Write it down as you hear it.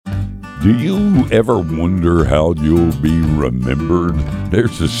Do you ever wonder how you'll be remembered?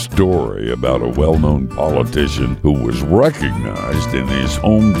 There's a story about a well-known politician who was recognized in his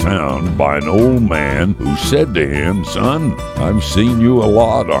hometown by an old man who said to him, "Son, I've seen you a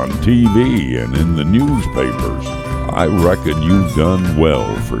lot on TV and in the newspapers. I reckon you've done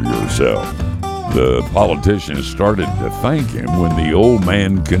well for yourself." The politician started to thank him when the old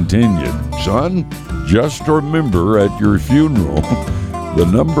man continued, "Son, just remember at your funeral, the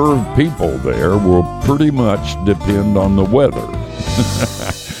number of people there will pretty much depend on the weather."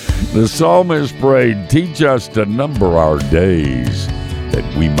 The psalmist prayed, "Teach us to number our days, that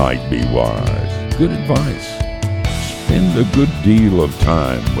we might be wise." Good advice. Spend a good deal of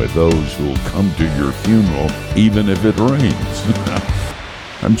time with those who will come to your funeral, even if it rains.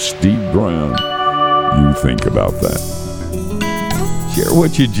 I'm Steve Brown. You think about that. Share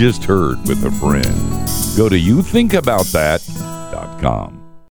what you just heard with a friend. Go to youthinkaboutthat.com.